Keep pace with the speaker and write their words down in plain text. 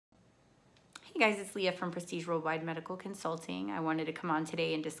Guys, it's Leah from Prestige Worldwide Medical Consulting. I wanted to come on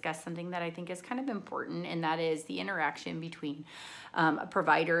today and discuss something that I think is kind of important, and that is the interaction between a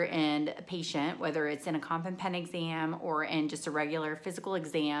provider and a patient, whether it's in a comp and pen exam or in just a regular physical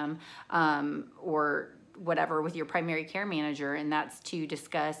exam or whatever with your primary care manager, and that's to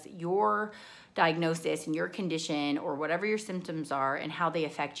discuss your diagnosis and your condition or whatever your symptoms are and how they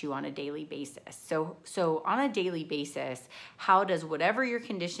affect you on a daily basis. So on a daily basis, how does whatever your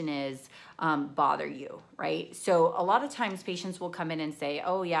condition is bother you, right? So a lot of times patients will come in and say,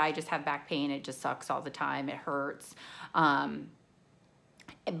 oh yeah, I just have back pain. It just sucks all the time. It hurts.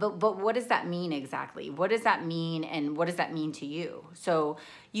 But what does that mean exactly? What does that mean, and what does that mean to you? So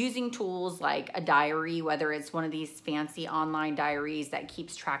using tools like a diary, whether it's one of these fancy online diaries that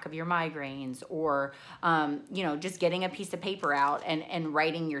keeps track of your migraines, or you know, just getting a piece of paper out and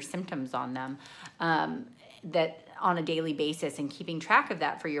writing your symptoms on them, that on a daily basis, and keeping track of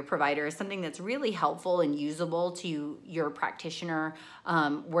that for your provider is something that's really helpful and usable to your practitioner,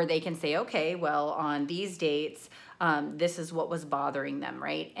 where they can say, okay, well, on these dates, this is what was bothering them,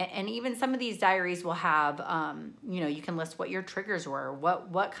 right? And even some of these diaries will have, you know, you can list what your triggers were,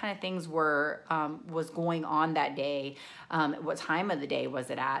 what kind of things were was going on that day, what time of the day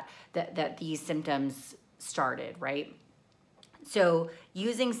was it at that these symptoms started, right? So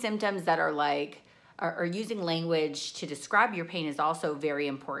using symptoms that are like, or using language to describe your pain is also very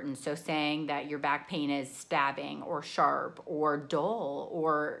important. So saying that your back pain is stabbing or sharp or dull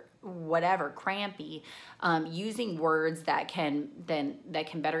or whatever, crampy, using words that can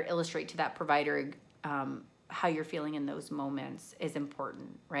better illustrate to that provider how you're feeling in those moments is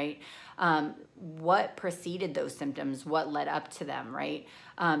important, right? What preceded those symptoms? What led up to them, right?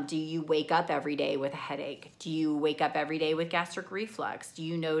 Do you wake up every day with a headache? Do you wake up every day with gastric reflux? Do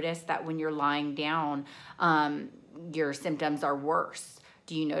you notice that when you're lying down, your symptoms are worse?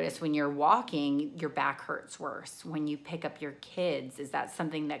 Do you notice when you're walking, your back hurts worse? When you pick up your kids, is that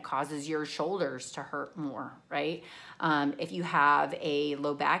something that causes your shoulders to hurt more, right? If you have a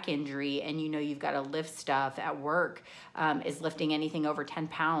low back injury and you know you've got to lift stuff at work, is lifting anything over 10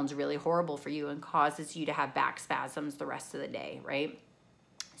 pounds really horrible for you and causes you to have back spasms the rest of the day, right?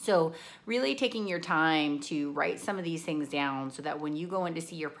 So really taking your time to write some of these things down so that when you go in to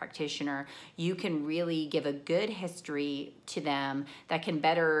see your practitioner, you can really give a good history to them that can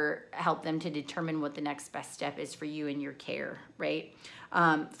better help them to determine what the next best step is for you in your care, right?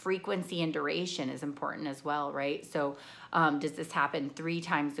 Frequency and duration is important as well, right? So does this happen 3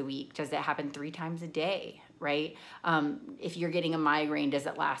 times a week? Does it happen 3 times a day, right? If you're getting a migraine, does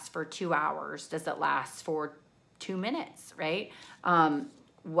it last for 2 hours? Does it last for 2 minutes, right?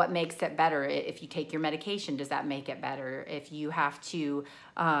 What makes it better? If you take your medication, does that make it better? If you have to,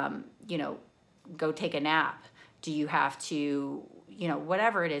 you know, go take a nap, do you have to, you know,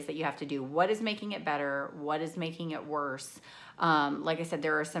 whatever it is that you have to do, what is making it better? What is making it worse? Like I said,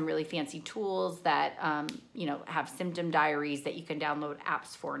 there are some really fancy tools that, you know, have symptom diaries that you can download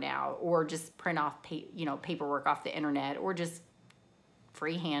apps for now, or just print off, you know, paperwork off the internet, or just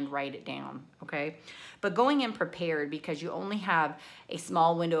freehand write it down, okay? But going in prepared, because you only have a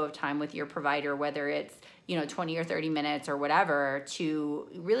small window of time with your provider, whether it's, you know, 20 or 30 minutes or whatever, to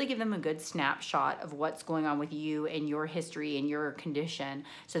really give them a good snapshot of what's going on with you and your history and your condition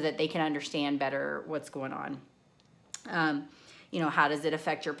so that they can understand better what's going on. You know, how does it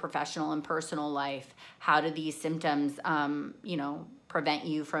affect your professional and personal life? How do these symptoms, you know, prevent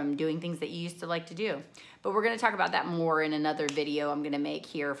you from doing things that you used to like to do? But we're going to talk about that more in another video I'm going to make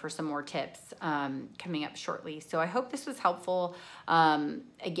here for some more tips coming up shortly. So I hope this was helpful.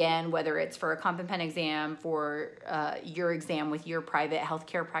 Again, whether it's for a comp and pen exam, for your exam with your private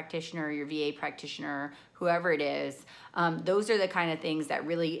healthcare practitioner, your VA practitioner, whoever it is, those are the kind of things that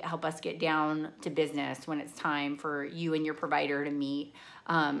really help us get down to business when it's time for you and your provider to meet.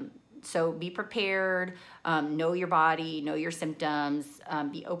 So be prepared, know your body, know your symptoms,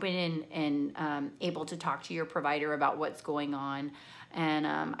 be open and able to talk to your provider about what's going on. And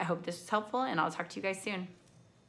I hope this was helpful, and I'll talk to you guys soon.